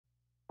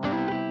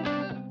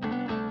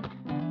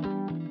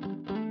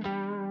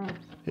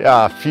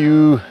Yeah, a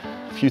few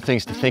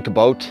things to think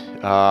about.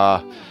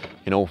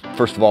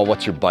 First of all,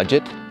 what's your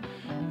budget?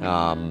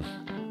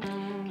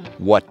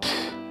 What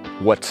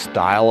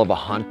style of a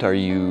hunt are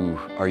you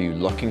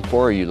looking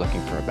for? Are you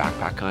looking for a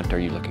backpack hunt? Are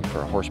you looking for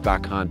a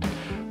horseback hunt?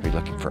 Are you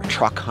looking for a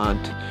truck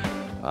hunt?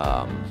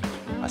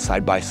 A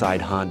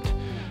side-by-side hunt?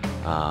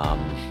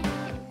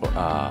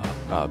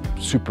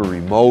 Super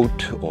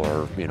remote,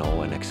 or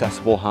an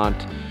accessible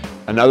hunt?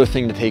 Another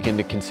thing to take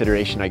into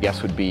consideration, I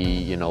guess, would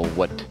be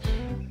what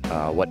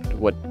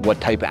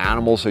type of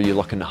animals are you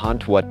looking to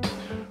hunt? What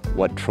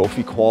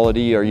trophy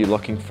quality are you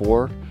looking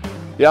for?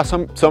 Yeah,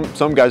 some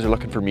guys are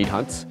looking for meat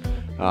hunts.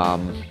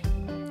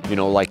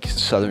 Like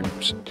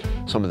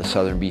some of the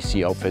southern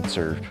BC outfits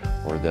or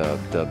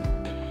the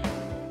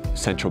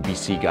central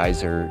BC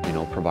guys are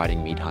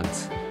providing meat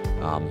hunts.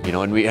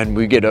 And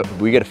we get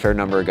a fair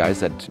number of guys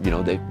that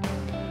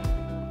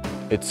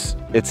it's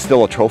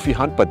still a trophy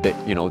hunt, but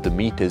the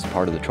meat is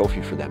part of the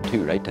trophy for them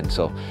too, right? And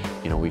so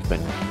we've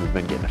been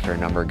getting a fair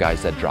number of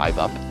guys that drive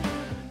up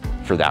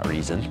for that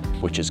reason,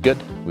 which is good.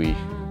 We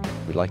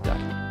like that.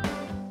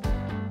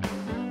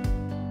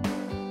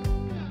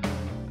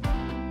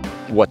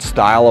 What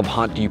style of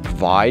hunt do you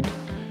provide?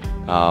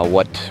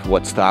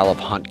 What style of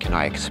hunt can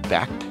I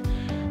expect?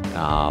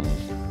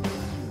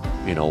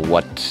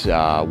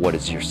 What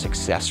is your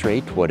success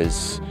rate? What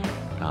is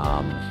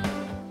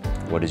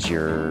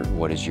your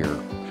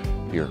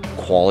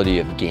quality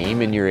of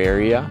game in your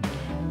area?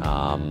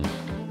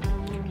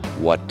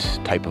 What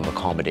type of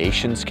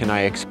accommodations can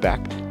I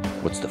expect?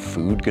 What's the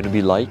food going to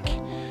be like?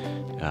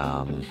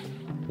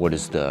 What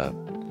is the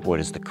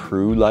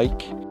crew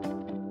like?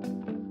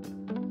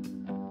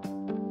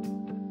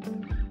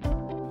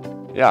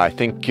 Yeah, I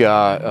think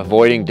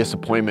avoiding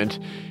disappointment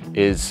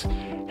is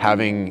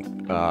having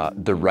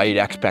the right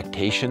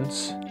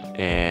expectations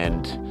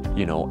and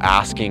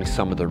asking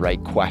some of the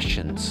right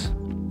questions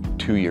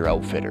to your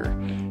outfitter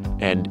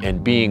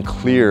and being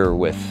clear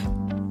with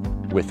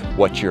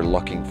what you're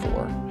looking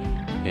for,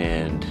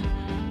 and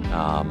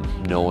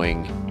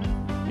knowing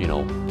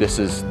this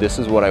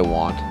is what I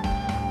want,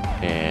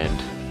 and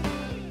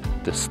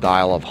the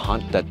style of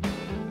hunt that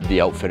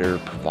the outfitter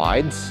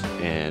provides,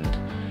 and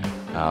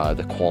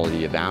the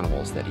quality of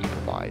animals that he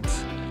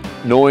provides.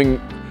 Knowing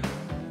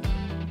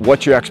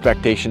what your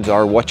expectations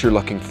are, what you're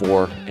looking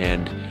for,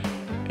 and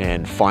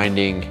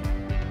finding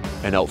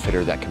an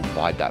outfitter that can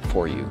provide that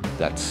for you.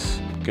 That's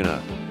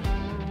gonna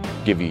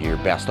give you your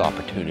best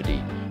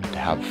opportunity to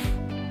have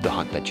the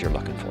hunt that you're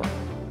looking for.